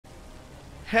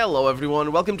Hello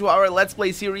everyone, welcome to our Let's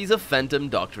Play series of Phantom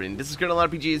Doctrine. This is Colonel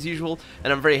RPG as usual,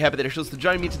 and I'm very happy that you're supposed to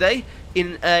join me today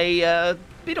in a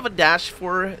bit of a dash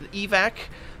for evac.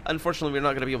 Unfortunately, we're not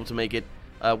going to be able to make it.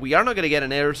 We are not going to get an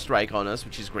airstrike on us,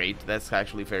 which is great. That's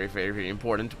actually very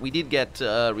important. We did get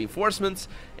reinforcements,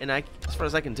 and as far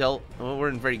as I can tell, well, we're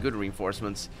in very good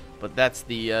reinforcements. But that's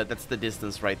the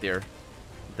distance right there.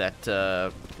 That's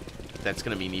going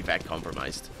to mean evac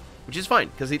compromised, which is fine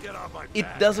because it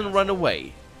doesn't run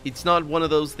away. It's not one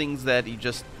of those things that you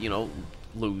just, you know,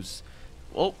 lose.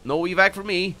 Oh, no evac for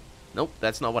me. Nope,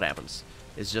 that's not what happens.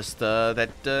 It's just that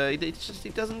it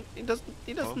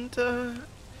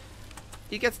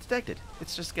gets detected. It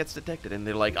just gets detected, and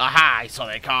they're like, "Aha! I saw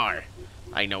that car.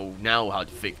 I know now how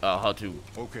to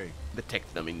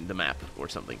detect them in the map or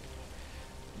something."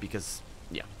 Because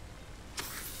yeah.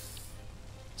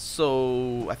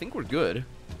 So I think we're good.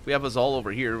 We have us all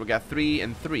over here. We got 3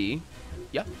 and 3.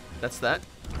 Yeah, that's that.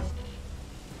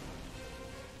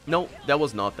 No, that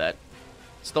was not that.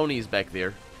 Stony is back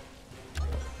there.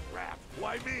 Crap,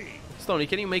 why me? Stony,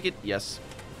 can you make it? Yes.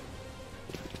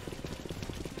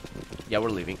 Yeah, we're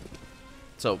leaving.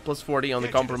 So, plus 40 on the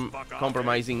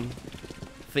compromising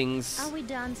things. Are we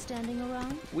done standing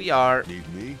around? We are.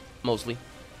 Need me? Mostly.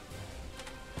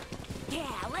 Yeah,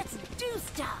 let's do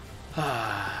stuff.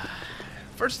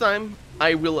 First time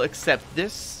I will accept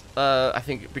this. I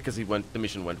think because the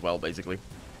mission went well, basically.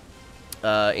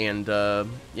 Yeah,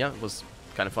 it was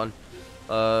kind of fun.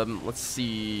 Let's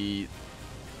see.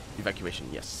 Evacuation,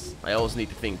 yes. I always need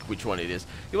to think which one it is.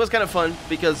 It was kind of fun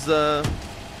because,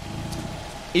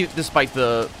 despite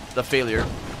the failure,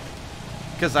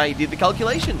 because I did the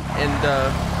calculation and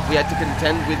we had to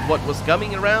contend with what was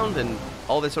coming around and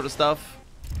all this sort of stuff.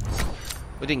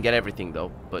 We didn't get everything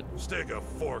though, but stick a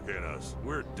fork in us.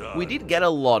 We're done. we did get a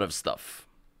lot of stuff,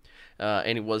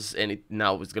 and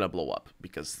now it's gonna blow up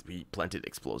because we planted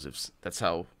explosives. That's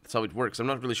how it works. I'm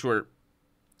not really sure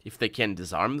if they can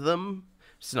disarm them.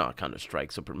 It's not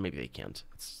Counter-Strike, so maybe they can't.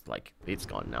 It's like it's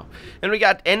gone now. And we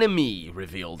got enemy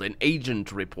revealed, an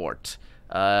agent report,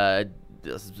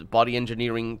 body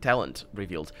engineering talent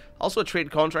revealed. Also a trade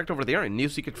contract over there in new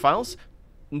secret files.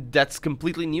 That's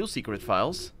completely new secret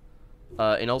files.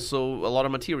 And also a lot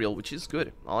of material, which is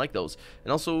good. I like those.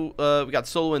 And also, we got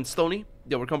Solo and Stony.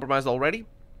 They were compromised already.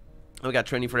 We got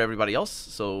training for everybody else,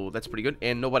 so that's pretty good.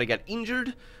 And nobody got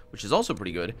injured, which is also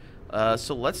pretty good.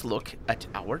 So let's look at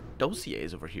our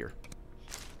dossiers over here.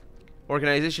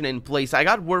 Organization in place. I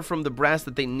got word from the brass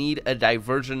that they need a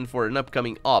diversion for an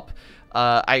upcoming op.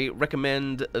 I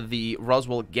recommend the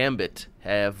Roswell Gambit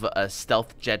have a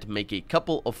stealth jet make a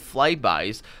couple of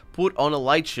flybys, put on a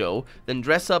light show, then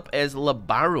dress up as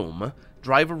Labarum,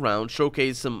 drive around,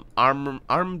 showcase some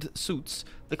armed suits,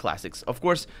 the classics. Of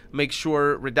course, make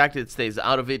sure Redacted stays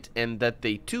out of it and that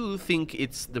they too think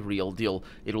it's the real deal.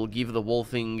 It will give the whole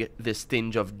thing this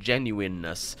tinge of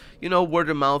genuineness. You know, word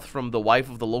of mouth from the wife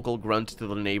of the local grunt to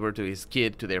the neighbor to his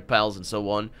kid to their pals and so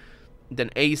on. Then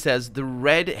A says, the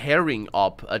red herring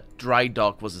op at Dry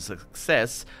Dock was a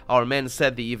success. Our men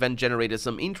said the event generated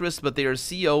some interest, but their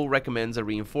CO recommends a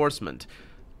reinforcement.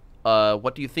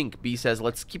 What do you think? B says,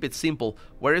 let's keep it simple.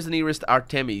 Where is the nearest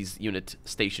Artemis unit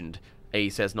stationed? A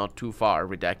says, not too far,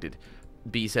 redacted.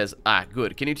 B says, ah,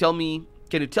 good. Can you tell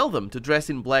them to dress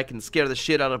in black and scare the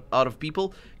shit out of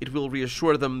people? It will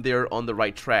reassure them they're on the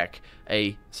right track.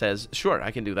 A says, sure,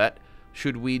 I can do that.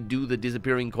 Should we do the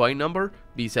disappearing coin number?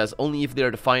 B says, only if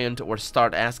they're defiant or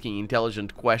start asking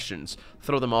intelligent questions.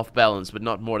 Throw them off balance, but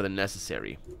not more than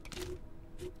necessary.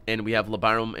 And we have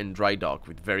Labarum and Dry Dock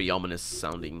with very ominous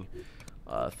sounding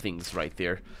things right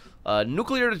there.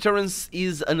 Nuclear deterrence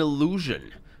is an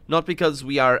illusion. Not because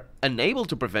we are unable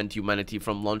to prevent humanity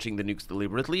from launching the nukes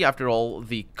deliberately. After all,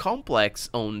 the complex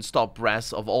owns top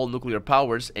brass of all nuclear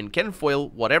powers and can foil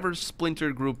whatever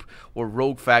splinter group or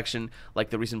rogue faction, like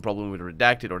the recent problem with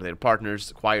Redacted or their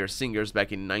partners, choir singers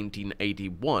back in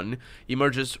 1981,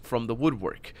 emerges from the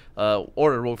woodwork.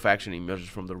 Or a rogue faction emerges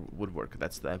from the woodwork.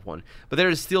 That's that one. But there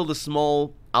is still the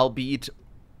small, albeit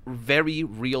very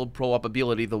real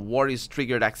probability the war is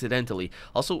triggered accidentally.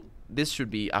 Also, this should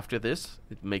be after this.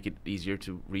 It make it easier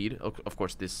to read. Of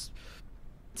course, it's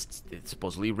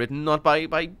supposedly written not by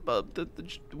the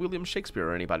William Shakespeare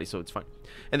or anybody, so it's fine.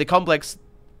 And the complex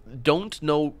don't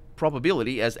know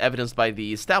probability, as evidenced by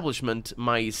the establishment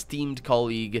my esteemed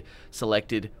colleague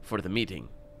selected for the meeting.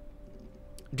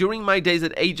 During my days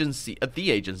at the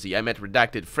agency, I met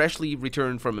Redacted, freshly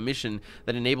returned from a mission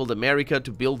that enabled America to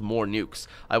build more nukes.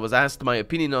 I was asked my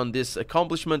opinion on this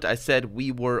accomplishment. I said we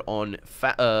were on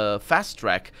fast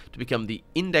track to become the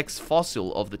index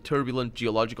fossil of the turbulent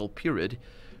geological period,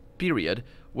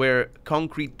 where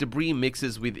concrete debris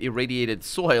mixes with irradiated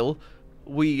soil.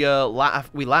 We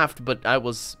laughed, but I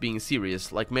was being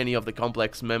serious. Like many of the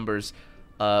complex members,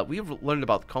 we've learned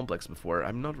about complex before.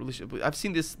 I'm not really sure. I've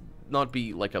seen this not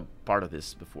be like a part of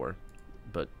this before,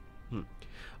 but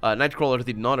Nightcrawler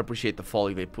did not appreciate the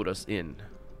folly they put us in.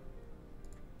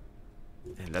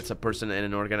 And that's a person and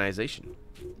an organization.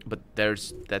 But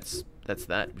that's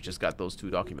that. We just got those 2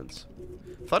 documents.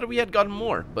 Thought we had gotten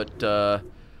more, but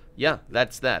yeah,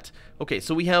 that's that. Okay,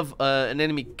 so we have an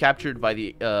enemy captured by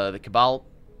the Cabal.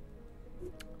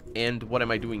 And what am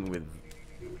I doing with?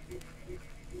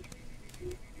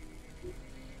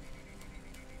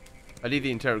 I did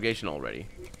the interrogation already.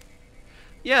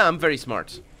 Yeah, I'm very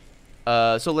smart.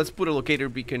 So let's put a locator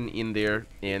beacon in there,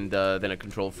 and then a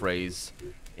control phrase.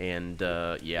 And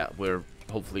yeah, we're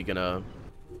hopefully gonna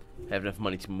have enough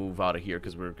money to move out of here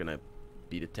because we're gonna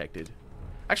be detected.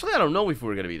 Actually, I don't know if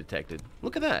we're gonna be detected.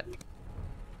 Look at that.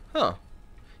 Huh.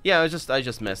 Yeah, I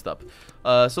just messed up.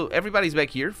 So everybody's back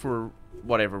here for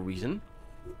whatever reason.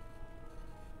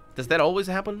 Does that always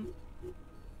happen?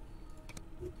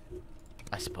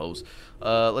 I suppose.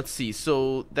 Let's see.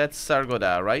 So that's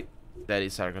Sargodha, right? That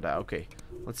is Sargodha. Okay.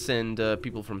 Let's send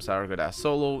people from Sargodha.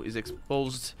 Solo is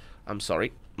exposed. I'm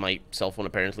sorry. My cell phone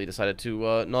apparently decided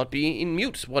to not be in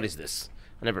mute. What is this?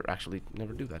 I never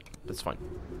do that. That's fine.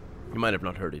 You might have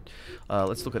not heard it.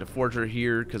 Let's look at a forger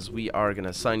here, because we are going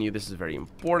to assign you. This is very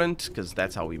important, because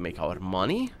that's how we make our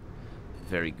money.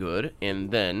 Very good.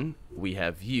 And then we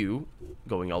have you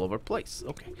going all over the place.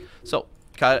 Okay. So,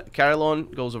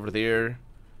 Carillon goes over there.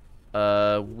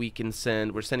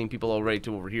 We're sending people already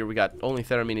to over here. We got only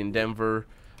Theramine in Denver.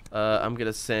 I'm going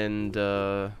to send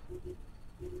all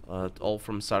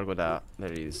from Sargodha.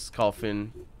 There is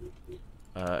Coffin.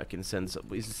 I can send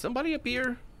is somebody up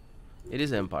here? It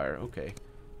is Empire, okay.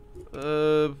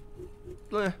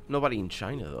 Nobody in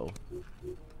China though.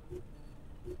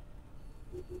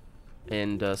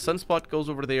 And Sunspot goes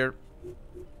over there.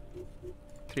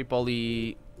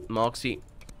 Tripoli, Moxie.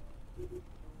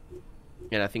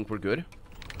 And I think we're good.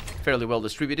 Fairly well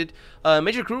distributed.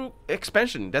 Major crew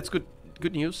expansion. That's good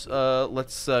news.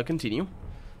 Let's continue.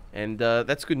 And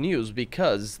that's good news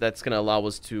because that's gonna allow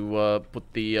us to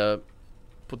put the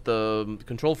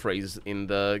control phrase in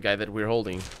the guy that we're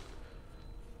holding.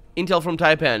 Intel from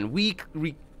Taipan. We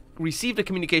received a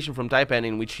communication from Taipan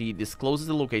in which he discloses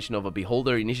the location of a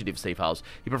Beholder Initiative safe house.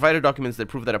 He provided documents that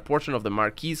prove that a portion of the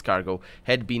Marquis cargo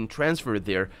had been transferred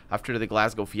there after the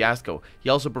Glasgow fiasco. He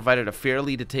also provided a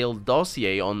fairly detailed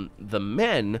dossier on the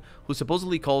man who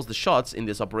supposedly calls the shots in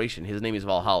this operation. His name is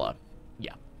Valhalla.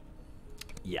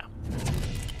 Yeah.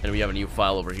 And we have a new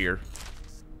file over here.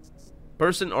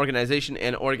 Person, organization,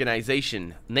 and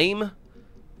organization. Name,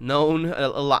 known,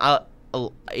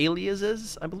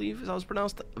 aliases, I believe is how it's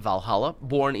pronounced. Valhalla,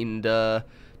 born in the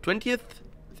 20th,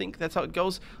 I think that's how it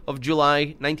goes, of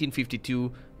July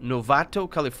 1952,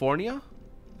 Novato, California,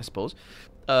 I suppose.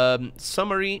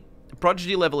 Summary,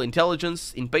 prodigy level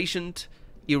intelligence, impatient,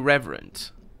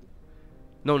 irreverent.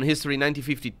 Known history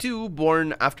 1952,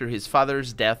 born after his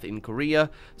father's death in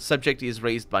Korea. Subject is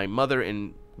raised by mother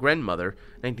and grandmother.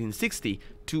 1960,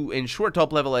 to ensure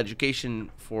top-level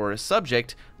education for a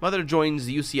subject, mother joins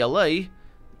UCLA,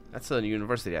 that's a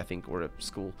university I think, or a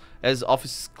school, as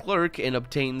office clerk and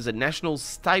obtains a national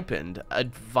stipend,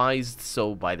 advised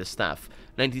so by the staff.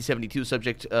 1972,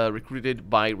 subject recruited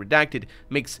by Redacted,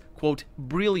 makes, quote,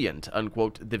 brilliant,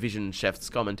 unquote, division chef's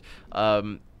comment,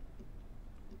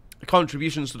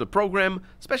 contributions to the program,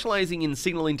 specializing in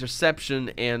signal interception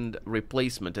and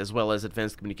replacement, as well as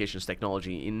advanced communications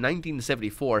technology. In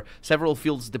 1974, several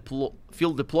field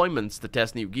deployments to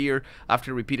test new gear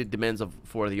after repeated demands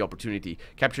for the opportunity.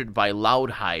 Captured by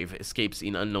Loudhive, escapes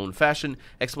in unknown fashion.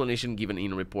 Explanation given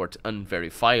in report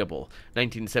unverifiable.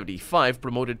 1975,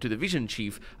 promoted to division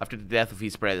chief after the death of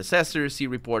his predecessor. See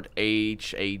report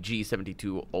HAG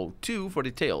 7202 for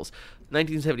details.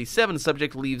 1977,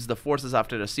 subject leaves the forces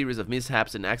after a series of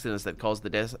mishaps and accidents that caused the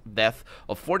death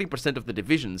of 40% of the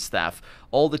division's staff.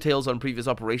 All details on previous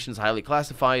operations highly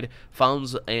classified.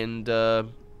 Founds and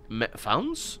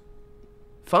founds?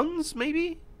 Funds,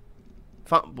 maybe?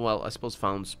 Well, I suppose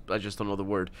founds. I just don't know the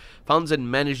word. Founds and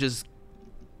manages...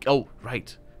 Oh,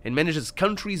 right. And manages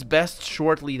country's best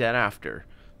shortly thereafter.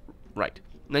 Right.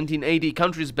 1980,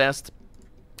 country's best...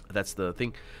 That's the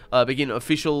thing. Begin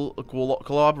official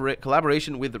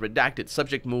collaboration with the Redacted.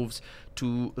 Subject moves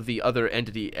to the other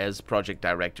entity as project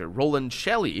director. Roland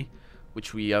Shelley,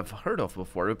 which we have heard of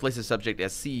before, replaces subject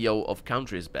as CEO of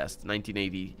Country's Best.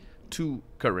 1982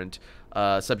 current.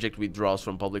 Subject withdraws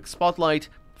from public spotlight.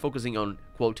 focusing on,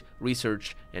 quote,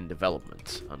 research and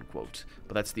development, unquote.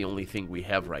 But that's the only thing we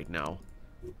have right now.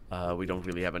 We don't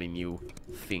really have any new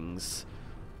things.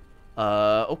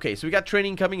 Okay, so we got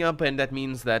training coming up, and that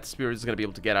means that Spirit is going to be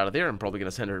able to get out of there. I'm probably going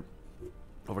to send her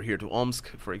over here to Omsk,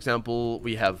 for example.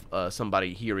 We have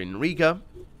somebody here in Riga.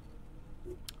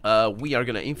 We are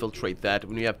going to infiltrate that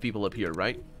when we have people up here,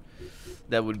 right?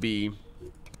 That would be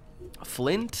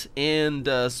Flint and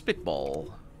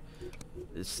Spitball.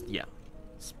 Yeah.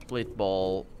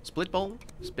 Spitball,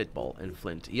 and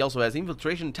Flint. He also has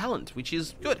infiltration talent, which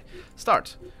is good.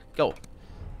 Start. Go.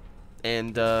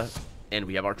 And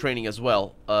we have our training as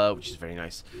well, which is very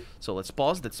nice. So let's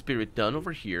pause that Spirit done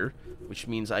over here, which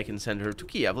means I can send her to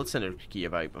Kiev. Let's send her to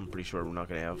Kiev. I'm pretty sure we're not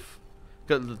going to have...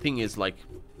 Because the thing is, like,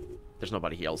 there's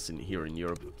nobody else here in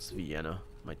Europe. It's Vienna.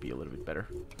 Might be a little bit better.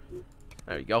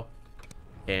 There you go.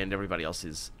 And everybody else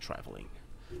is traveling.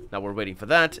 Now we're waiting for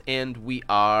that, and we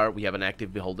have an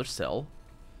active beholder cell.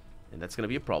 And that's going to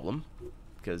be a problem,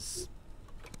 because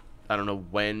I don't know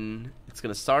when it's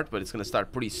going to start, but it's going to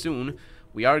start pretty soon.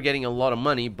 We are getting a lot of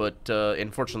money, but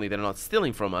unfortunately they're not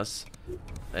stealing from us.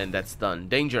 And that's done.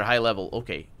 Danger, high level.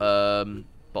 Okay.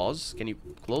 Pause. Can you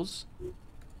close?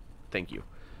 Thank you.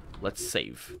 Let's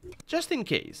save. Just in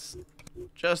case.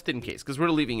 Just in case, because we're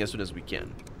leaving as soon as we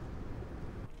can.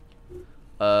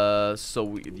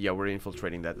 So, yeah, we're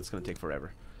infiltrating that. It's going to take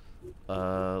forever.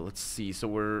 Let's see.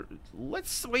 So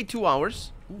let's wait 2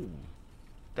 hours. Ooh.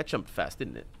 That jumped fast,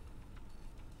 didn't it?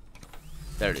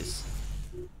 There it is.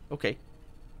 Okay.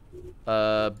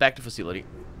 Back to facility.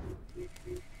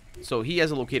 So he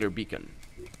has a locator beacon.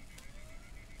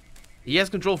 He has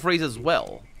control phrase as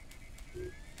well.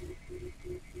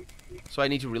 So I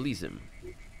need to release him.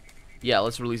 Yeah,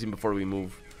 let's release him before we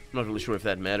move. I'm not really sure if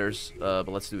that matters, but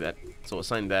let's do that. So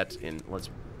assign that, and let's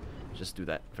just do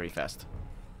that very fast.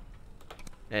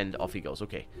 And off he goes.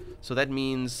 Okay. So that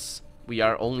means we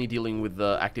are only dealing with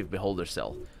the active beholder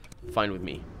cell. Fine with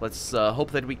me. Let's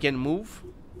hope that we can move.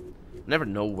 I never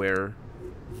know where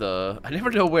the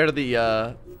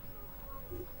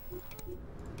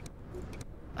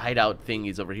hideout thing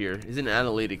is over here. Is in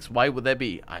analytics. Why would that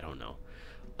be? I don't know.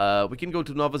 We can go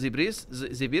to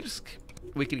Novosibirsk.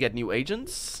 We can get new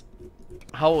agents.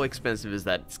 How expensive is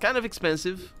that? It's kind of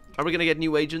expensive. Are we gonna get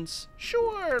new agents?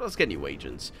 Sure, let's get new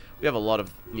agents. We have a lot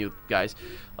of new guys,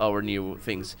 or new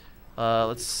things.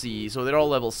 Let's see. So they're all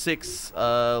level 6.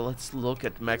 Let's look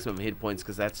at maximum hit points,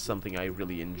 because that's something I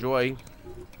really enjoy.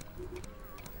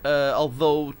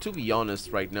 Although, to be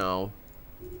honest, right now,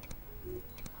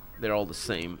 they're all the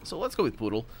same. So let's go with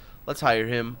Poodle. Let's hire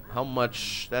him. How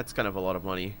much? That's kind of a lot of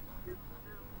money.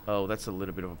 Oh, that's a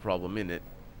little bit of a problem, isn't it?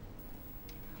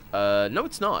 No,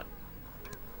 it's not.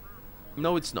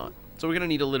 No, it's not. So we're gonna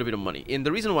need a little bit of money. And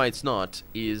the reason why it's not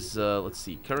is, let's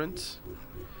see, current.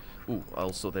 Ooh,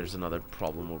 also there's another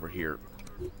problem over here.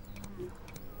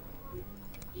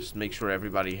 Just make sure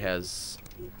everybody has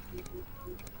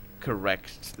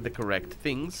the correct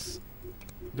things.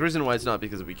 The reason why it's not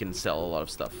because we can sell a lot of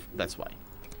stuff. That's why.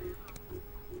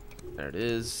 There it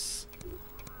is.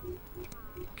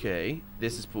 Okay,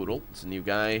 this is Poodle. It's a new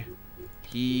guy.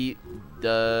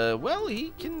 Well,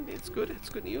 he can, it's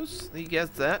good news. He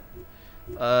gets that.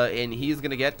 And he's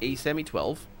gonna get a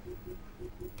semi-12.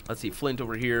 Let's see, Flint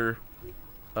over here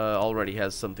already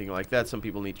has something like that. Some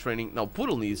people need training. No,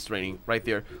 Poodle needs training right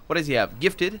there. What does he have?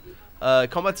 Gifted.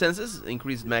 Combat senses,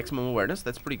 increased maximum awareness.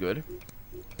 That's pretty good.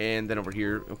 And then over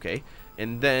here, okay.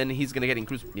 And then he's gonna get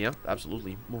increased, yeah,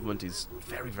 absolutely. Movement is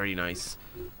very, very nice.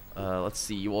 Let's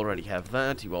see, you already have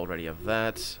that. You already have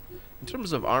that. In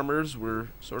terms of armors, we're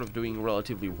sort of doing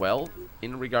relatively well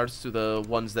in regards to the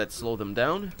ones that slow them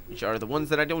down, which are the ones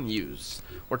that I don't use,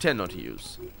 or tend not to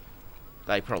use.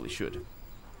 I probably should.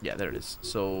 Yeah, there it is.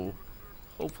 So,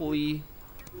 hopefully...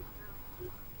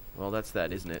 Well, that's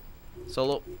that, isn't it?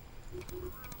 Solo,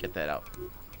 get that out.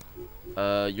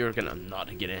 I'm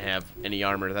not gonna have any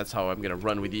armor. That's how I'm gonna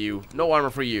run with you. No armor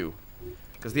for you.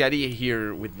 Because the idea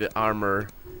here with the armor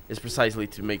is precisely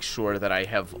to make sure that I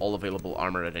have all available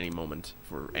armor at any moment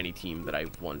for any team that I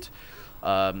want.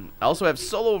 I also have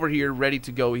Solo over here ready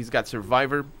to go. He's got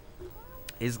Survivor.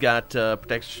 He's got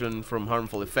protection from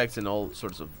harmful effects and all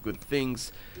sorts of good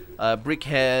things.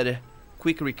 Brickhead,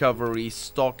 Quick Recovery,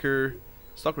 Stalker.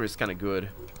 Stalker is kind of good.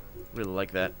 Really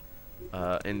like that.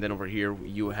 And then over here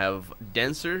you have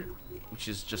Dancer, which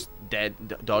is just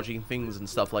dodging things and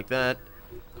stuff like that.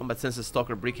 Combat Senses,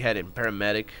 Stalker, Brickhead, and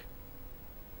Paramedic.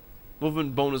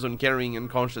 Movement bonus on carrying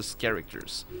unconscious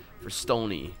characters for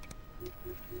Stony.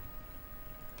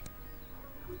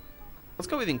 Let's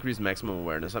go with increased maximum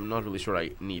awareness. I'm not really sure I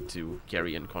need to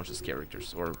carry unconscious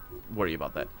characters or worry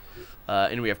about that.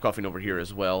 And we have Coffin over here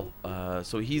as well.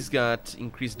 So he's got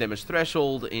increased damage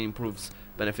threshold and improves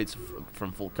benefits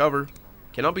from full cover.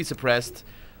 Cannot be suppressed.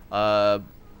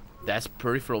 That's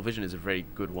peripheral vision is a very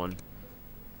good one.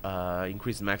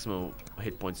 Increased maximum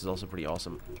hit points is also pretty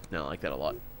awesome. I like that a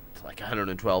lot. It's like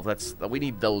 112. We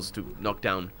need those to knock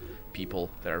down people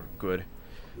that are good.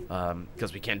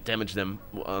 Because we can't damage them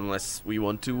unless we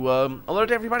want to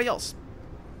alert everybody else.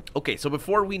 Okay, so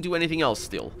before we do anything else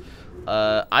still,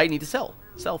 I need to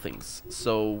sell things.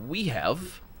 So we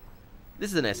have,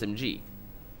 this is an SMG.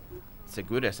 It's a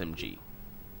good SMG.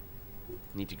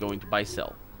 Need to go into buy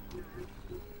sell.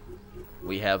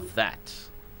 We have that.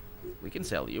 We can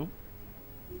sell you.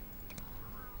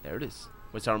 There it is.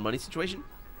 What's our money situation?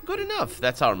 Good enough.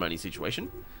 That's our money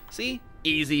situation. See?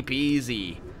 Easy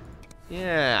peasy.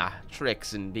 Yeah,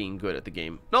 tricks and being good at the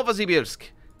game. Novosibirsk.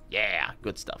 Yeah,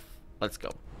 good stuff. Let's go.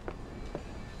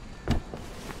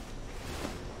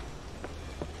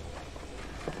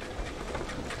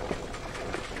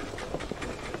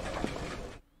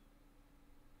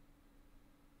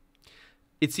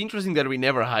 It's interesting that we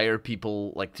never hire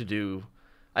people like to do.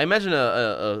 I imagine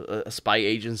a spy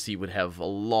agency would have a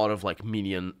lot of like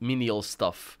menial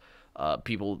stuff.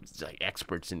 People like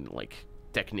experts in like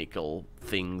technical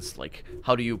things, like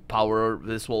how do you power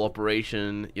this whole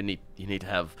operation. You need to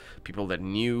have people that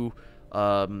knew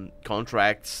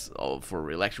contracts for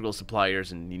electrical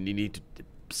suppliers, and you need to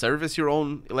service your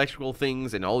own electrical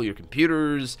things and all your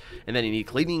computers, and then you need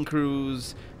cleaning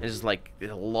crews, and it's like a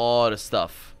lot of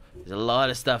stuff. There's a lot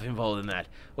of stuff involved in that.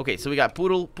 Okay, so we got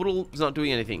Poodle. Poodle is not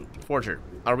doing anything. Forger,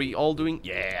 are we all doing?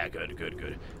 Yeah,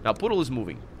 good. Now Poodle is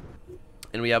moving.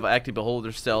 And we have active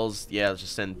beholder cells. Yeah, let's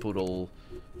just send Poodle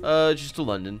just to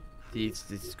London.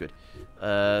 This is good.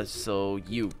 So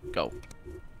you go.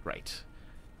 Right.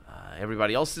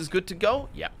 Everybody else is good to go?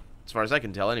 Yeah, as far as I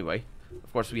can tell anyway.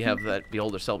 Of course, we have that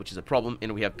beholder cell, which is a problem,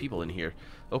 and we have people in here.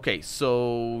 Okay,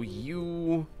 so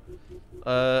you...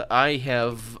 I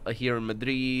have here in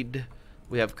Madrid,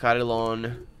 we have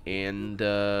Carillon, and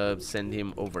send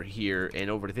him over here. And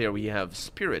over there we have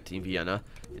Spirit in Vienna,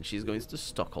 and she's going to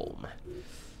Stockholm.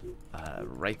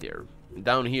 Right there.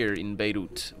 Down here in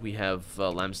Beirut, we have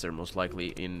Lamster, most likely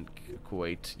in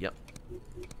Kuwait. Yep.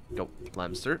 Go,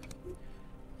 Lamster.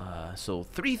 So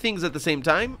 3 things at the same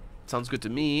time. Sounds good to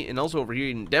me. And also over here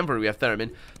in Denver, we have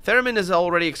Theremin. Theremin has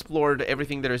already explored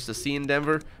everything there is to see in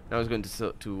Denver. Now he's going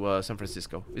to San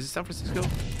Francisco. Is it San Francisco?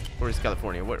 Or is it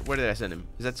California? Where did I send him?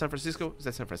 Is that San Francisco? Is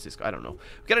that San Francisco? I don't know.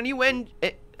 We got a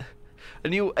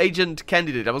new agent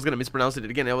candidate. I was going to mispronounce it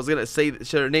again. I was going to say that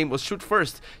her name was Shoot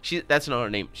First. That's not her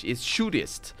name. It's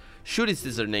Shootist. Shootist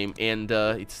is her name. And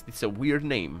it's a weird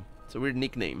name. It's a weird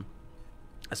nickname.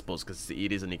 I suppose because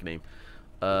it is a nickname.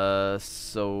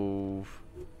 So...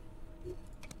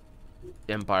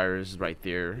 Empire is right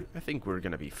there. I think we're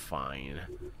gonna be fine.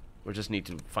 We just need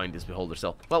to find this beholder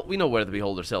cell. Well, we know where the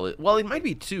beholder cell is. Well, it might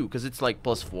be 2 because it's like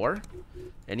 +4.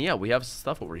 And yeah, we have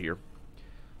stuff over here.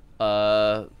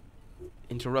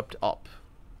 Interrupt up.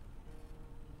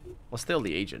 Well, still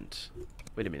the agent.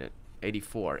 Wait a minute.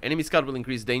 84. Enemy scout will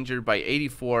increase danger by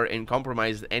 84 and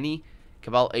compromise any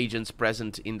Cabal agents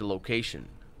present in the location.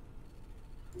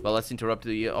 Well, let's interrupt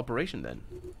the operation then.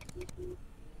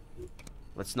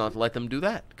 Let's not let them do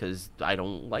that, because I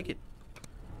don't like it.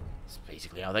 That's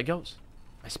basically how that goes,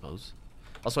 I suppose.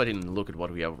 Also, I didn't look at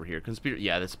what we have over here. Conspiracy,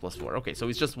 yeah, that's +4. Okay, so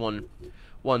it's just one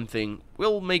thing.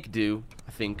 We'll make do,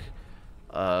 I think,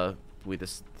 with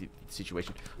this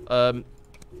situation.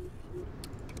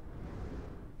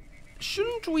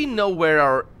 Shouldn't we know where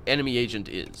our enemy agent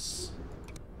is?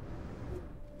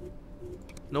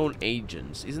 Known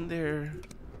agents, isn't there?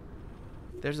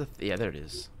 There's a yeah, there it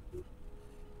is.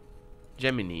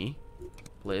 Gemini,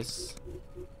 Bliss.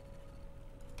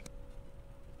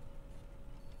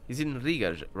 He's in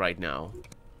Riga right now.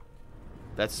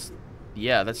 That's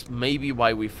maybe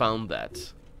why we found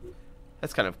that.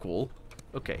 That's kind of cool.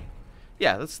 Okay,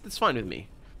 yeah, that's fine with me.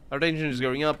 Our danger is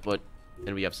going up,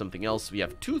 and we have something else. We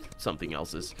have 2 something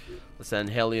elses. Let's send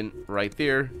Hellion right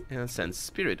there, and let's send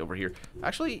Spirit over here.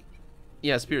 Actually,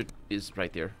 yeah, Spirit is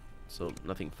right there. So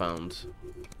nothing found.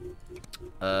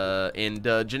 And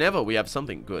Geneva, we have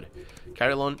something good.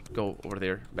 Carillon, go over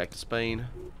there, back to Spain.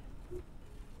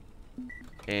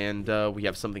 And we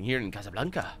have something here in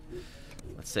Casablanca.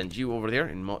 Let's send you over there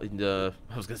in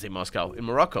I was gonna say Moscow, in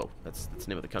Morocco. That's the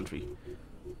name of the country.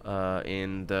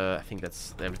 And I think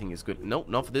that's everything is good. No,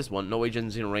 not for this one. No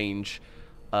agents in range.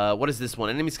 What is this one?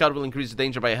 Enemy scout will increase the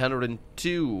danger by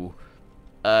 102.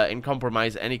 And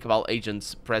compromise any Cabal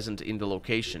agents present in the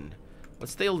location.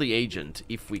 Let's tail the agent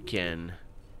if we can.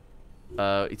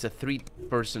 It's a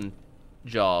 3-person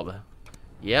job.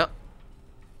 Yeah.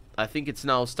 I think it's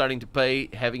now starting to pay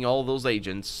having all those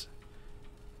agents.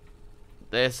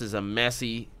 This is a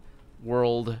messy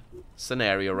world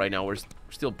scenario right now. We're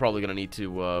still probably gonna need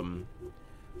to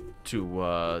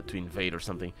invade or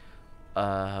something.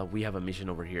 We have a mission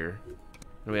over here.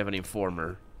 And we have an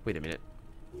informer. Wait a minute.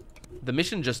 The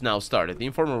mission just now started. The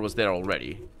informer was there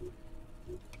already.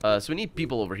 So we need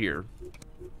people over here.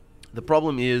 The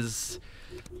problem is...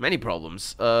 many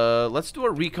problems. Let's do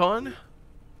a recon.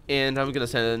 And I'm gonna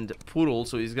send Poodle,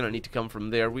 so he's gonna need to come from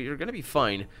there. We're gonna be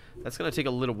fine. That's gonna take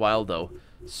a little while, though.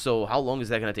 So how long is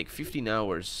that gonna take? 15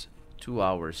 hours. 2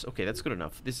 hours. Okay, that's good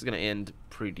enough. This is gonna end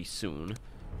pretty soon.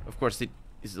 Of course, it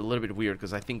is a little bit weird,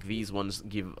 because I think these ones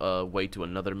give way to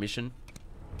another mission.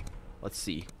 Let's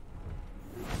see.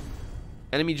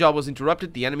 Enemy job was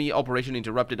interrupted. The enemy operation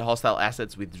interrupted. Hostile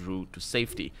assets withdrew to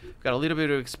safety. Got a little bit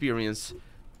of experience,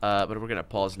 but we're gonna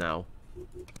pause now.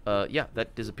 Yeah,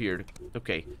 that disappeared.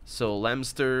 Okay, so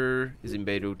Lamster is in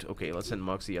Beirut. Okay, let's send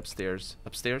Moxie upstairs.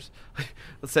 Upstairs?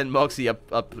 Let's send Moxie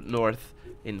up north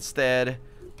instead.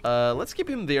 Let's keep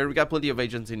him there. We got plenty of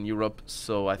agents in Europe,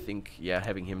 so I think, yeah,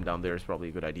 having him down there is probably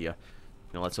a good idea.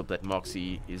 Now let's hope that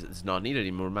Moxie is not needed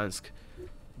in Murmansk,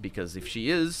 because if she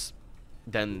is,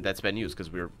 then that's bad news,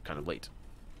 because we're kind of late.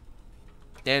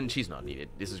 And she's not needed.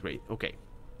 This is great. Okay,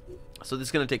 so this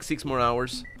is gonna take 6 more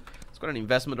hours. It's got an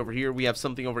investment over here. We have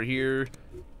something over here.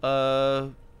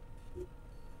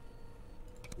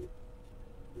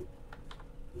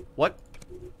 What?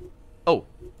 Oh,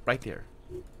 right there.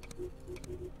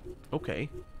 Okay.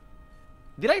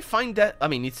 Did I find that? I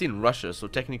mean, it's in Russia, so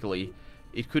technically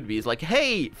it could be. It's like,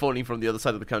 hey, phoning from the other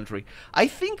side of the country. I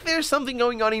think there's something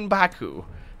going on in Baku.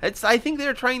 I think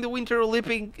they're trying the Winter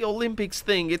Olympics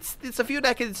thing. It's a few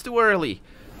decades too early,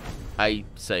 I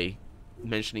say,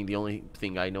 mentioning the only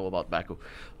thing I know about Baku.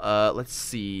 Let's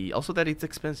see. Also that it's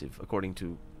expensive, according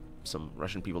to some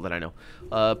Russian people that I know.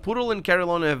 Poodle and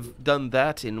Carillon have done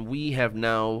that, and we have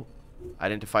now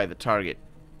identified the target.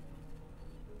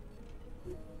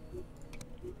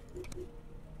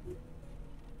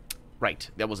 Right,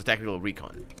 that was a tactical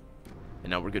recon.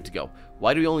 And now we're good to go.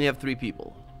 Why do we only have 3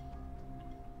 people?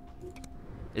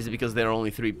 Is it because there are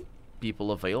only 3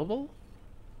 people available?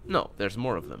 No, there's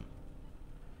more of them.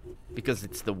 Because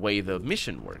it's the way the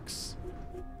mission works.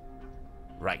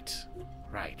 Right.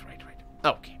 Right.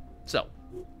 Okay, so.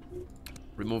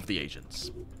 Remove the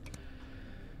agents.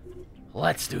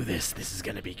 Let's do this. This is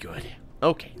gonna be good.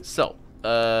 Okay, so.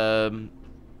 The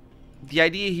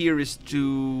idea here is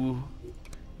to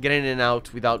get in and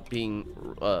out without being...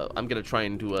 I'm gonna try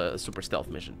and do a super stealth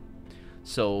mission.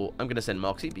 So, I'm gonna send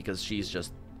Moxie, because she's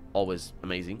just always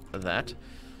amazing at that.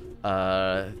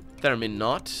 Theremin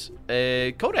not.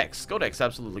 Codex. Codex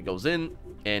absolutely goes in,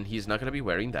 and he's not gonna be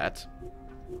wearing that.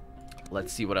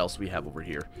 Let's see what else we have over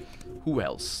here. Who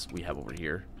else we have over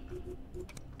here?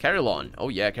 Carillon. Oh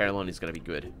yeah, Carillon is gonna be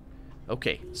good.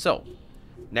 Okay, so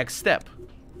next step.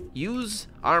 Use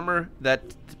armor that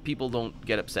people don't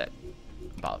get upset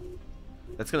about.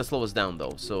 That's gonna slow us down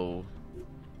though, so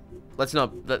let's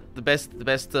not... The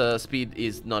best speed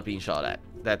is not being shot at.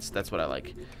 That's what I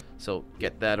like. So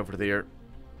get that over there.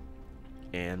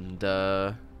 And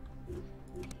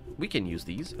we can use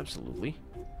these, absolutely.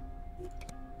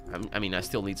 I mean, I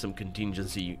still need some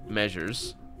contingency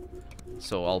measures.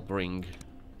 So I'll bring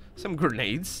some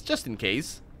grenades, just in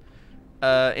case.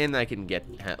 And I can get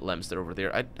Lemster over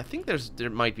there. I think there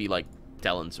might be, like,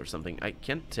 talents or something. I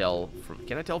can't tell from...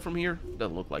 Can I tell from here?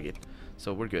 Doesn't look like it.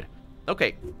 So we're good.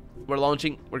 Okay, we're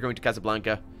launching. We're going to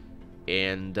Casablanca.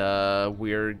 And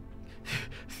we're...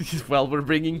 well, we're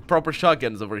bringing proper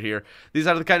shotguns over here. These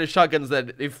are the kind of shotguns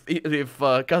that if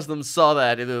Customs saw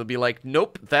that, it'll be like,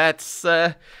 nope, that's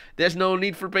there's no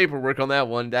need for paperwork on that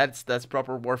one. That's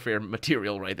proper warfare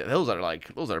material right there. Those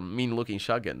are mean-looking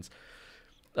shotguns.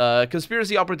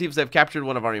 Conspiracy operatives have captured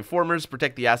one of our informers.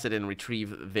 Protect the asset and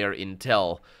retrieve their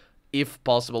intel. If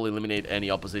possible, eliminate any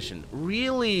opposition.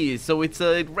 Really? So it's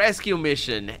a rescue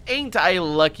mission. Ain't I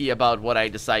lucky about what I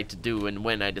decide to do and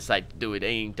when I decide to do it?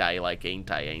 Ain't I?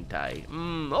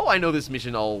 Oh, I know this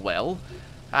mission all well.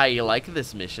 I like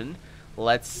this mission.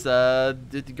 Let's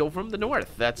go from the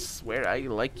north. That's where I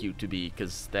like you to be,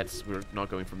 because we're not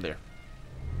going from there.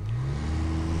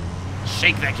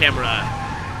 Shake that camera.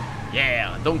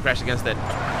 Yeah, don't crash against that.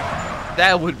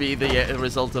 That would be the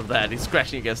result of that, is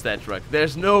crashing against that truck.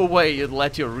 There's no way you'd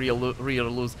let your rear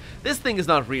loose. This thing is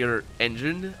not rear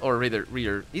engine, or rather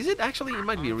rear. Is it actually? It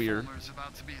might be rear.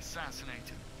 About to be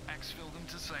assassinated. Exfil them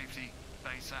to safety.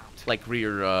 Base out. Like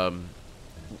rear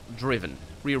driven,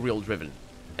 rear-wheel driven.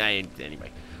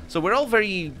 Anyway, so we're all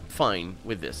very fine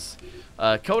with this.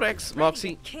 Codex,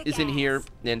 Moxie is in here,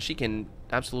 and she can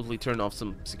absolutely turn off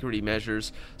some security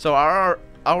measures. So our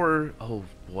oh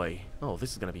boy, oh,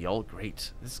 this is gonna be all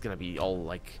great. This is gonna be all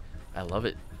like, I love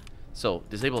it. So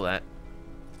disable that.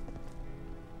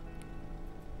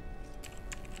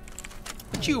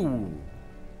 Choo.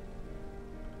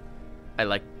 I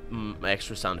like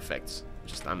extra sound effects.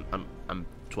 Just I'm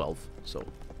 12, so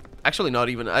actually not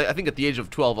even. I think at the age of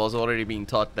 12 I was already being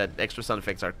taught that extra sound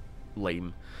effects are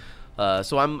lame.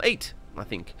 So I'm 8, I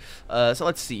think. So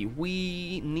let's see.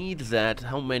 We need that.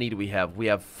 How many do we have? We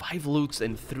have 5 loots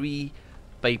and 3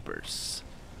 papers.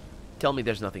 Tell me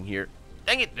there's nothing here.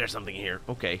 Dang it, there's something here.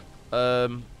 Okay.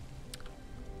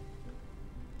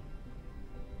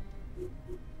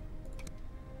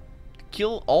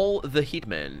 Kill all the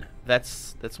hitmen.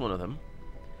 That's one of them.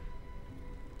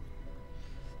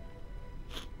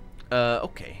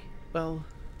 Okay. Well.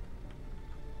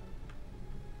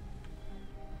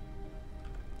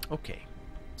 Okay.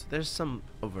 So there's some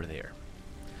over there.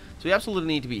 So we absolutely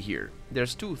need to be here.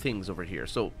 There's 2 things over here.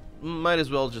 So might as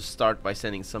well just start by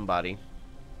sending somebody.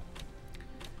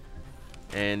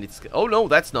 And it's... Oh no,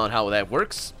 that's not how that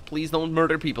works. Please don't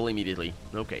murder people immediately.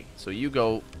 Okay, so you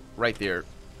go right there.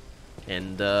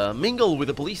 And mingle with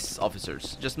the police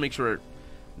officers. Just make sure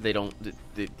they don't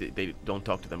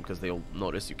talk to them, because they'll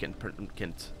notice you can't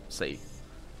say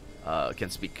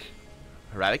can't speak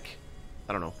Arabic.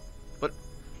 I don't know, but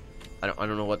I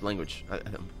don't know what language.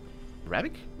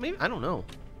 Arabic? Maybe, I don't know.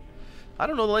 I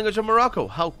don't know the language of Morocco.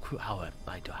 How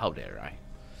dare I?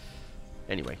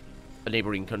 Anyway, a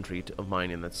neighboring country of mine,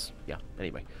 and that's, yeah.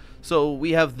 Anyway, so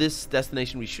we have this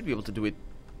destination. We should be able to do it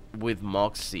with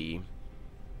Moxie.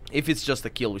 If it's just a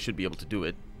kill, we should be able to do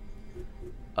it.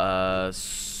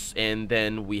 And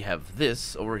then we have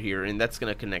this over here, and that's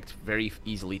going to connect very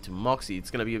easily to Moxie.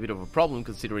 It's going to be a bit of a problem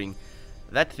considering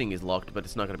that thing is locked, but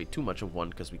it's not going to be too much of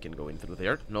one because we can go in through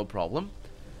there. No problem.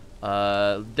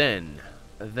 Then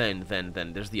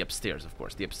there's the upstairs, of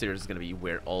course. The upstairs is going to be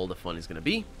where all the fun is going to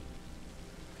be.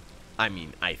 I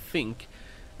mean, I think.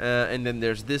 And then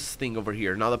there's this thing over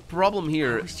here. Now, the problem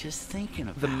here, I was just thinking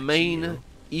about the main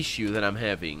issue that I'm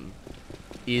having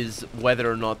is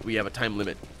whether or not we have a time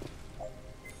limit.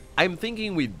 I'm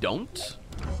thinking we don't.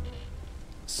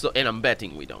 So, and I'm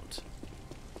betting we don't.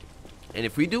 And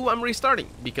if we do, I'm restarting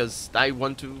because I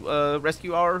want to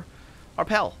rescue our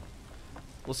pal.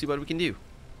 We'll see what we can do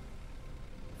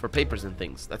for papers and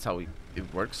things. That's how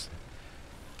it works.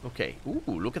 Okay. Ooh,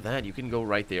 look at that. You can go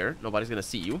right there. Nobody's gonna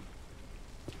see you.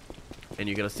 And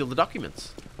you're gonna steal the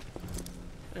documents.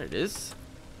 There it is.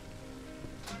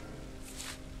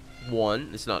 1.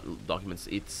 It's not documents.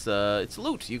 It's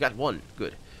loot. You got 1.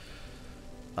 Good.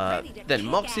 Then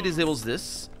Moxie disables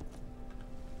this,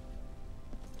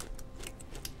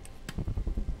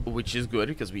 which is good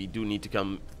because we do need to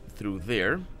come through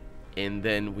there, and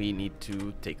then we need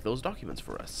to take those documents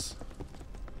for us.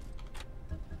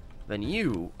 Then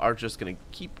you are just gonna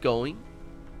keep going.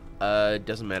 It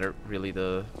doesn't matter really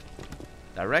the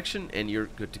direction, and you're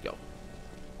good to go.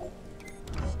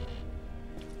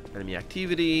 Enemy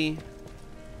activity.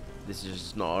 This is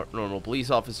just normal police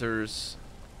officers.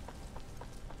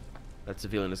 That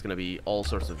civilian is going to be all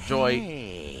sorts of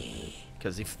joy.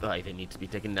 Because if they need to be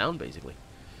taken down, basically.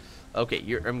 Okay,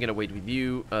 I'm going to wait with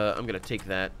you. I'm going to take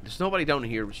that. There's nobody down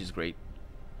here, which is great.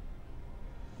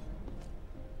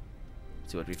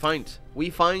 Let's see what we find.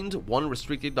 We find 1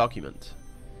 restricted document.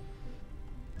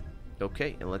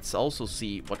 Okay, and let's also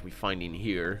see what we find in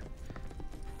here.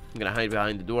 I'm gonna hide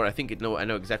behind the door. I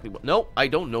know exactly what... No, I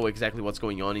don't know exactly what's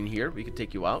going on in here. We could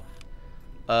take you out.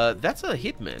 That's a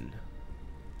hitman.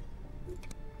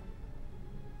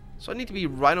 So I need to be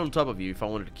right on top of you if I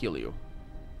wanted to kill you.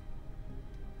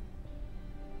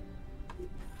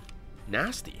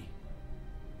 Nasty.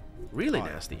 Really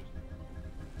nasty.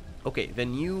 Okay,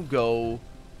 then you go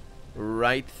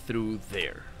right through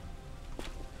there.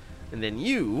 And then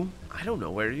you... I don't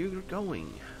know where you're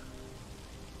going.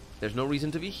 There's no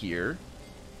reason to be here.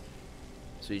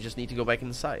 So you just need to go back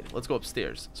inside. Let's go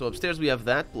upstairs. So upstairs we have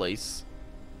that place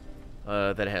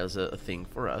that has a thing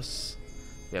for us.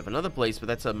 We have another place, but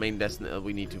that's a main destination.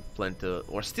 We need to plant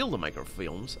or steal the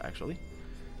microfilms, actually.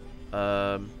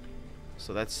 So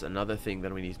that's another thing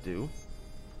that we need to do.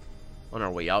 On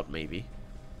our way out, maybe.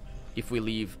 If we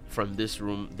leave from this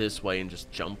room this way and just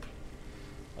jump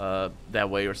that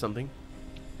way or something.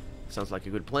 Sounds like a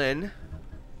good plan.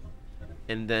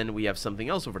 And then we have something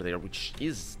else over there, which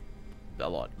is a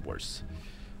lot worse.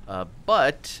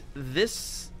 But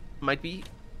this might be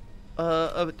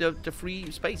the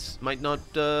free space. Might not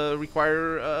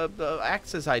require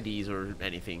access IDs or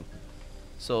anything.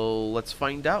 So let's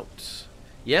find out.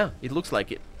 Yeah, it looks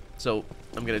like it. So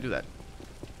I'm gonna do that.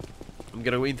 I'm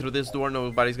gonna go in through this door.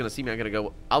 Nobody's gonna see me. I'm gonna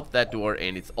go out that door,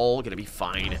 and it's all gonna be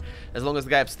fine, as long as the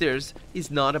guy upstairs is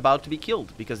not about to be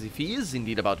killed. Because if he is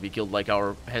indeed about to be killed, like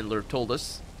our handler told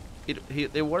us,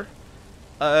 they were.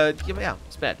 Yeah,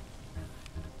 it's bad.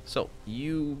 So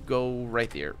you go right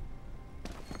there.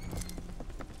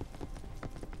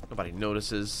 Nobody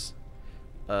notices.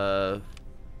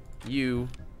 You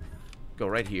go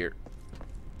right here,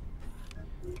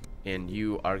 and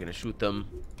you are gonna shoot them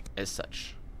as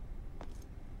such.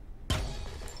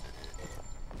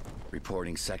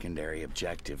 Reporting secondary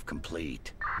objective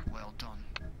complete. Well done.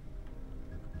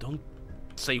 Don't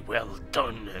say well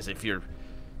done as if you're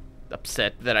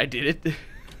upset that I did it.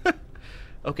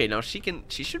 Okay, now she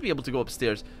should be able to go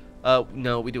upstairs.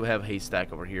 No, we do have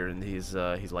Haystack over here, and he's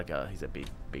a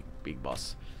big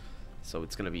boss. So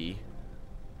it's gonna be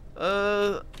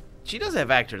she does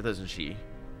have actor, doesn't she?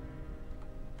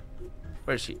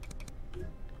 Where is she?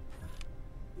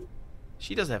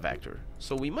 She does have actor,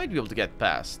 so we might be able to get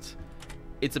past.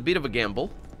 It's a bit of a gamble,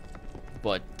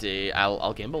 but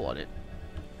I'll gamble on it.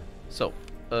 So,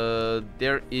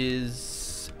 there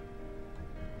is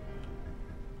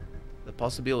the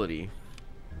possibility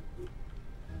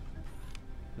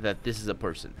that this is a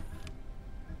person.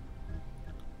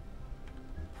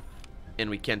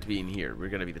 And we can't be in here. We're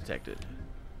gonna be detected.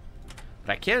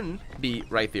 But I can be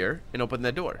right there and open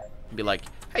that door. And be like,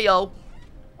 hey, yo.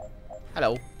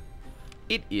 Hello.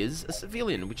 It is a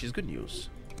civilian, which is good news.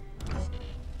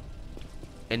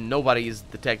 And nobody is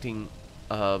detecting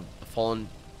a fallen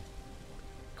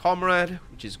comrade,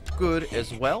 which is good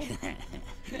as well.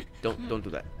 Don't do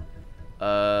that.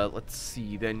 Let's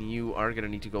see. Then you are gonna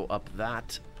need to go up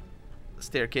that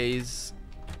staircase,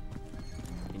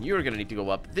 and you're gonna need to go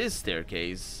up this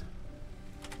staircase,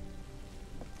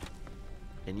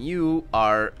 and you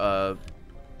are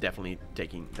definitely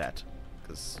taking that,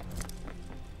 because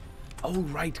oh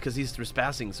right, because he's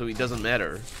trespassing, so it doesn't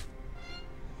matter.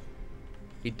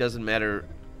 It doesn't matter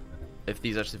if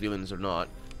these are civilians or not.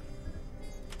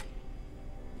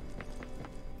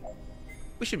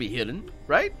 We should be hidden,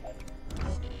 right?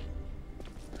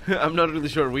 I'm not really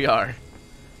sure we are.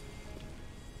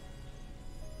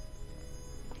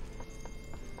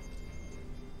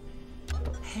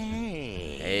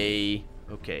 Hey.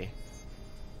 Okay.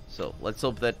 So, let's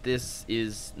hope that this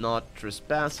is not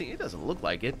trespassing. It doesn't look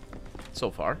like it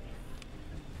so far.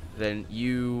 Then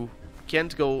you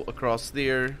can't go across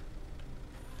there.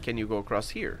 Can you go across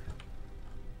here?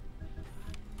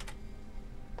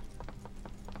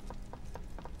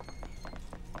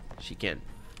 She can.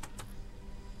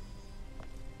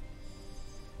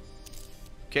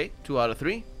 Okay, 2 out of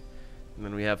 3. And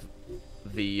then we have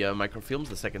the microfilms,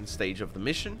 the second stage of the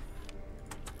mission.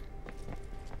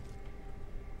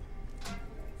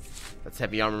 That's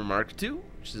Heavy Armor Mark II,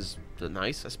 which is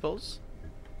nice, I suppose.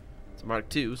 It's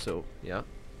Mark II, so yeah.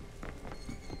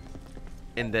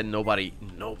 And then nobody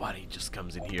just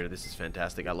comes in here. This is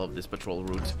fantastic. I love this patrol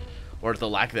route, or the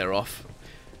lack thereof.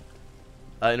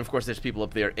 And of course, there's people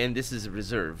up there, and this is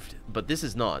reserved, but this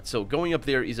is not. So going up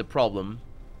there is a problem,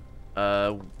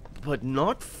 but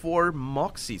not for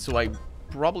Moxie. So I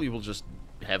probably will just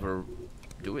have her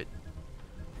do it.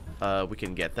 We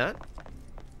can get that.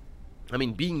 I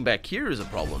mean, being back here is a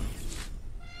problem.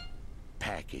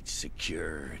 Package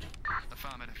secured.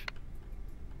 Affirmative.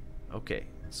 Okay,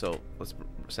 so let's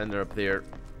send her up there.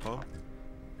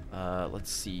 Huh?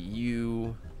 Let's see,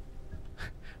 you...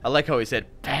 I like how he said,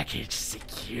 package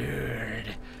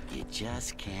secured. You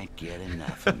just can't get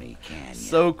enough of me, can you?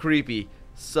 So creepy.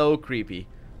 So creepy.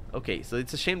 Okay, so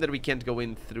it's a shame that we can't go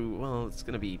in through... Well, it's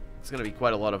gonna be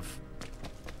quite a lot of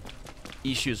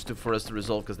issues for us to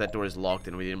resolve, because that door is locked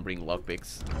and we didn't bring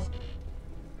lockpicks.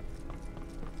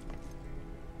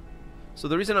 So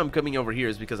the reason I'm coming over here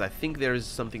is because I think there is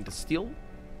something to steal.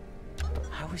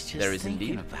 I was just There is thinking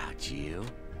indeed. about you.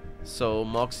 So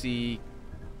Moxie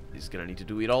is gonna need to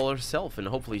do it all herself, and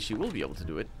hopefully she will be able to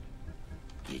do it.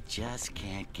 You just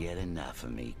can't get enough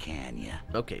of me, can you?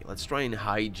 Okay, let's try and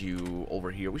hide you over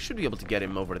here. We should be able to get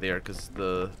him over there, because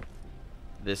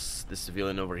this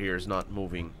civilian over here is not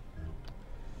moving.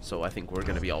 So I think we're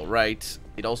gonna be all right.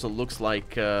 It also looks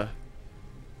like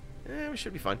we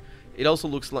should be fine. It also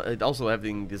looks like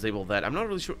having disabled that. I'm not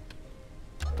really sure.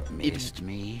 Missed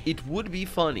me? It would be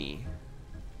funny.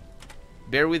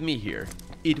 Bear with me here.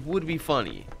 It would be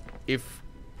funny if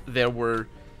there were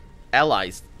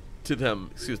allies to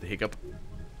them. Excuse the hiccup.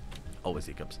 Always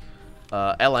hiccups.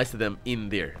 Allies to them in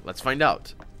there. Let's find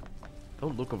out.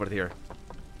 Don't look over there.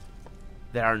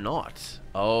 There are not.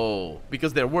 Oh,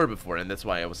 because there were before, and that's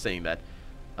why I was saying that.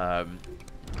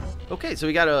 Okay, so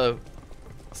we got a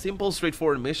simple,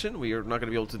 straightforward mission. We are not going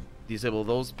to be able to disable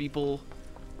those people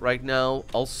right now.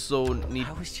 Also need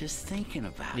I was just thinking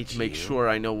about to make sure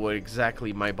I know what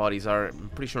exactly my bodies are. I'm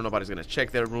pretty sure nobody's going to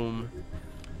check their room.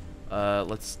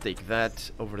 Let's take that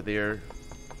over there.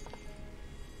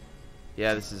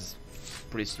 Yeah, this is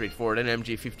pretty straightforward. An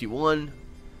MG51,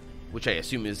 which I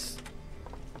assume is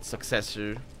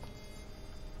successor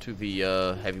to the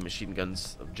heavy machine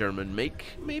guns of German make,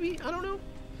 maybe? I don't know.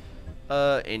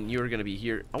 And you're gonna be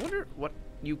here. I wonder what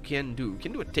you can do. You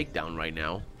can do a takedown right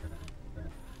now.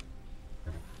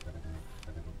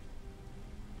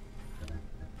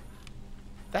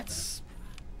 That's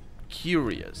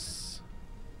curious.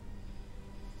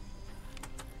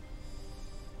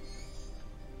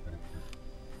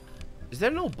 Is there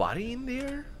no body in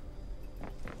there?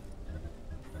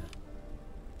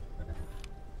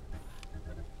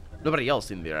 Nobody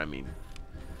else in there, I mean.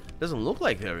 Doesn't look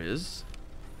like there is.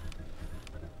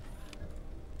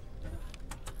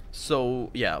 So,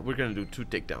 yeah, we're gonna do 2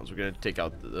 takedowns. We're gonna take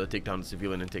down the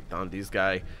civilian and take down this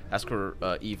guy. Ask for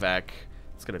evac.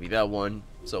 It's gonna be that one.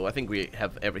 So I think we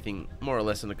have everything more or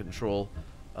less under control.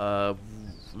 Not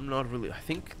really. I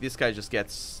think this guy just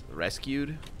gets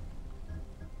rescued.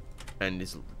 And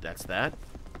that's that.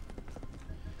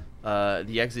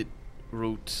 The exit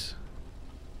route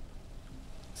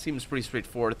seems pretty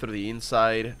straightforward through the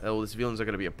inside. Oh, the civilians are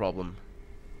going to be a problem.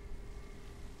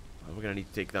 We're going to need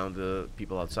to take down the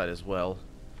people outside as well.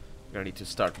 We're going to need to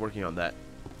start working on that.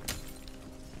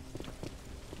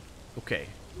 Okay.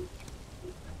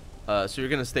 So you're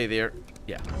going to stay there.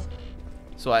 Yeah.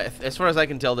 So as far as I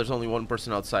can tell, there's only one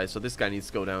person outside, so this guy needs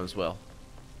to go down as well.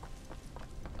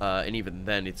 And even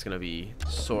then, it's going to be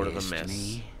sort of a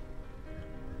mess.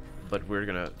 But we're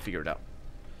going to figure it out.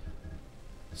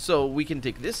 So we can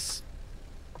take this.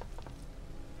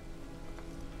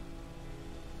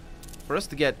 For us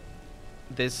to get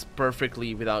this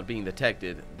perfectly without being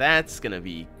detected, that's going to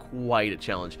be quite a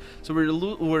challenge. So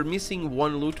we're missing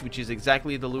one loot, which is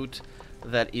exactly the loot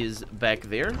that is back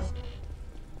there.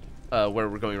 Where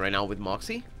we're going right now with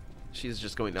Moxie. She's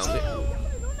just going down there.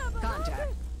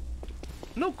 Contact.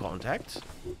 No contact.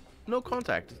 No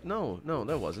contact. No,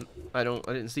 that wasn't. I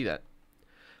didn't see that.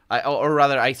 Or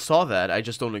rather, I saw that. I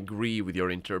just don't agree with your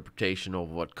interpretation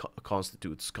of what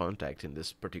constitutes contact in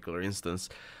this particular instance,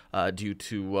 due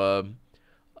to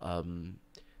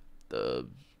the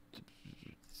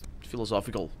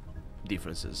philosophical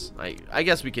differences. I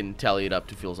guess we can tally it up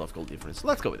to philosophical difference.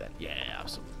 Let's go with that. Yeah,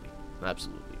 absolutely,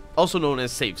 absolutely. Also known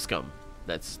as save scum.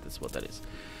 That's what that is.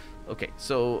 Okay,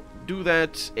 so do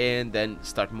that and then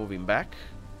start moving back,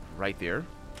 right there.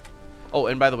 Oh,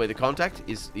 and by the way, the contact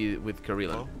is with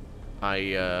Kirilan.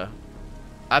 I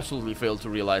absolutely failed to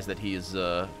realize that he is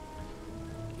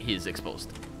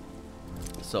exposed.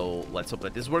 So let's hope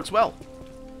that this works well.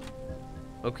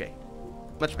 Okay,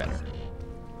 much better.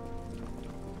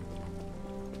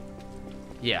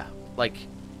 Yeah, like,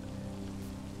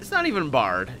 it's not even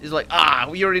barred. It's like,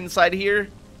 you're inside here?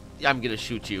 I'm gonna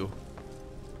shoot you.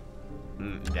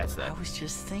 That's that. I was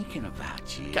just thinking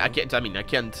about you. I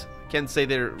can't say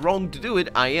they're wrong to do it.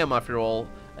 I am, after all,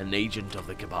 an agent of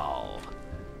the Cabal.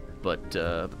 But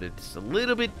it's a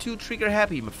little bit too trigger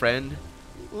happy, my friend.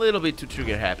 A little bit too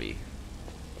trigger happy.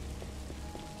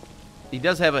 He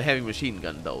does have a heavy machine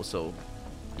gun, though, so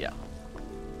yeah.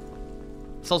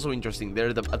 It's also interesting. They're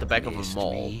at the back of a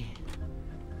mall,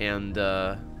 and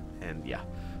yeah.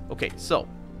 Okay, so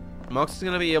Mox is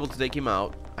gonna be able to take him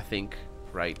out, I think.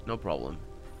 Right, no problem.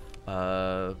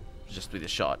 Just with a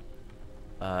shot.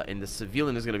 And the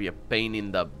civilian is gonna be a pain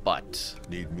in the butt.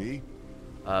 Need me?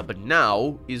 But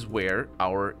now is where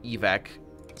our evac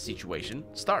situation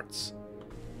starts.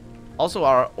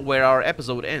 Also, where our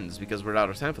episode ends, because we're out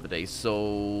of time for the day.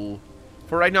 So,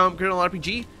 for right now, I'm Colonel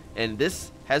RPG, and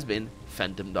this has been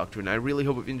Phantom Doctrine. I really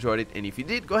hope you've enjoyed it, and if you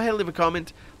did, go ahead and leave a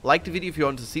comment. Like the video if you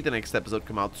want to see the next episode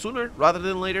come out sooner rather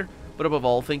than later. But above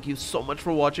all, thank you so much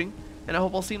for watching, and I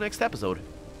hope I'll see you next episode.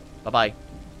 Bye-bye.